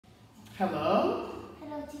Hello.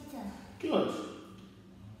 Hello, teacher. Good.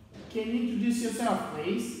 Can you introduce yourself,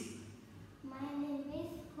 please? My name is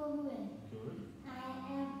Nguyên. Good. I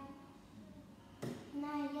am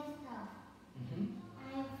 9 years old. Mm-hmm. I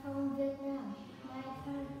am from Vietnam. My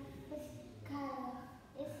favorite color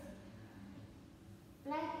is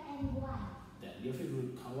black and white. Your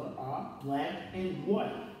favorite color are black and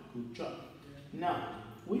white. Good job. Now,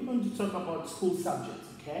 we're going to talk about school subjects,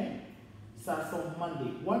 okay? Start from Monday.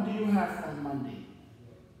 What do you have on Monday?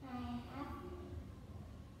 I have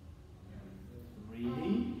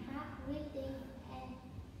Reading. reading and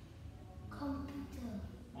computer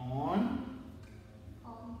On.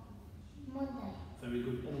 on Monday. Very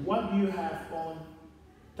good. And what do you have on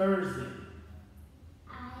Thursday?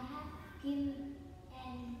 I have gym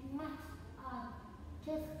and math on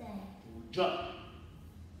Tuesday. Good job.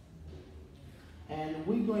 And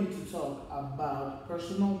we're going to talk about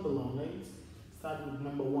personal belongings. Start with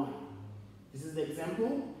number 1. This is the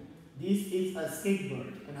example. This is a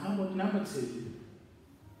skateboard. And how about number 2?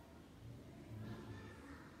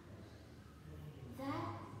 That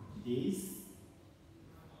This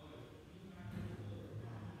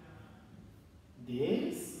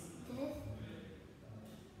this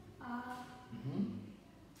are mhm.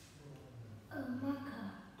 a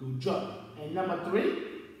marker. Good job. And number 3?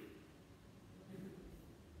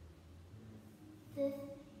 This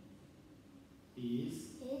Is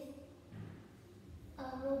is a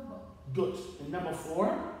robot. good. And number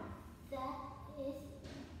 4? That is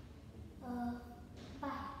a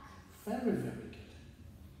bike. Very, very good.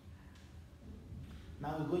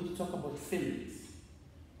 Now we're going to talk about feelings.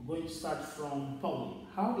 We're going to start from Polly.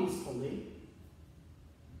 How is Polly?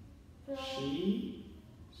 She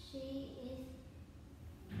is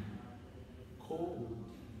cold.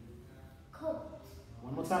 cold.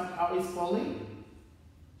 One more time. How is Polly?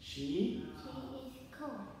 She. She is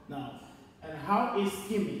cold. Now. And how is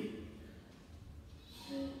Timmy?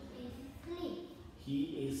 She is sleep. He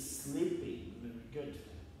is sleeping. Very good.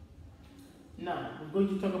 Now, we're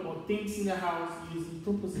going to talk about things in the house using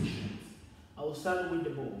prepositions. I will start with the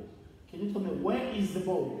bowl. Can you tell me where is the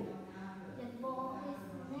bowl? The ball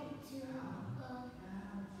is next to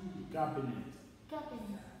a Cabinet.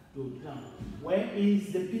 cabinet. Good. Now, where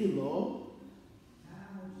is the pillow?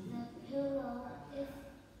 The pillow is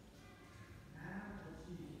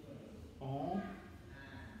On.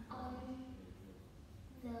 on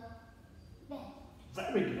the bed.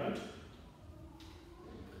 Very good.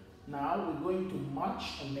 Now, we're going to match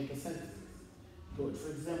and make a sentence. Good.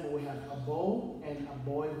 For example, we have a ball and a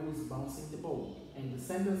boy who is bouncing the ball. And the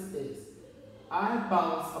sentence is, I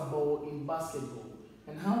bounce a ball in basketball.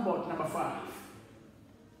 And how about number 5?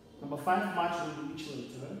 Number 5 match with which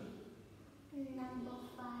letter? Number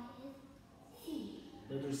 5 is C.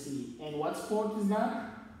 Letter C. And what sport is that?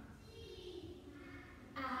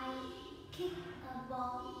 I kick a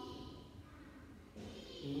ball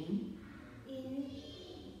In.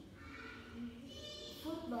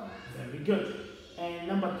 Football. Very good. And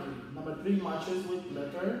number 3. Number 3 matches with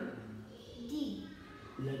letter D.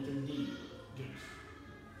 Letter D. Good.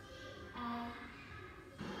 I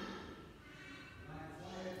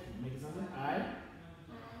Make something. I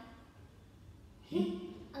hit hit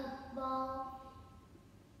a ball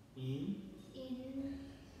in. in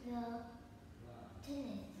the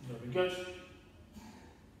tennis. Very good.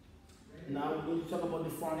 Now we're going to talk about the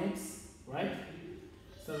phonics, right?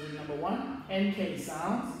 So with number 1, NK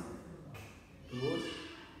sounds. Good.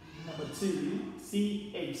 Number 2,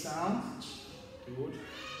 CH sounds. Good.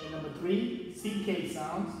 And number 3, CK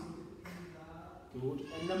sounds. Good.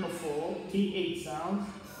 And number 4, TH sounds.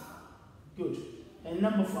 Good. And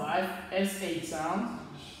number 5, SH sounds.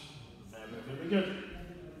 Very, very good.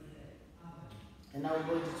 And now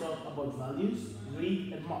we're going to talk about values,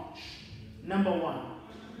 read and march. Number 1,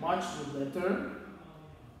 march with letter.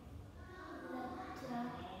 Letter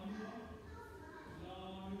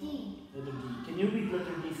D. Letter D. Can you read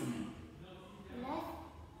letter D for me? Let's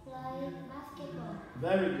play basketball.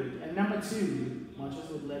 Very good. And number 2, marches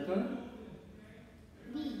with letter.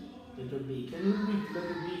 B. Letter B. Can you read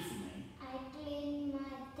letter B for me? I clean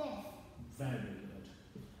my desk. Very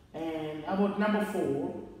good. And how about number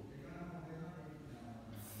 4?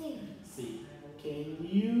 C. C. Can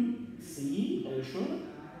you see? Are you sure?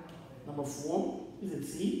 Number 4, is it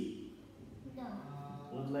C? No.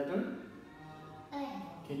 What letter? A.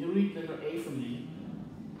 Can you read letter A for me?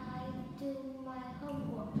 I do my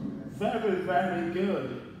homework. Very, very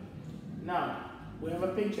good. Now, we have a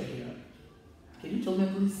picture here. Can you tell me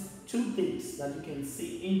please 2 things that you can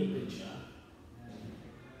see in the picture?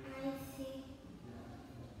 I see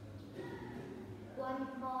one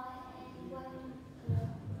boy and one girl.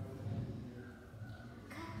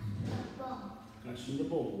 Touching the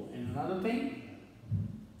ball. And another thing?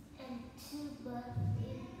 And 2 birds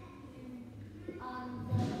on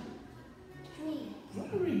the tree.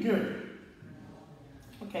 Very good.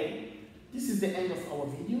 Okay, this is the end of our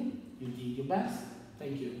video. You did your best.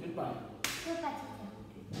 Thank you. Goodbye. Goodbye,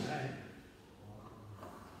 teacher. Bye.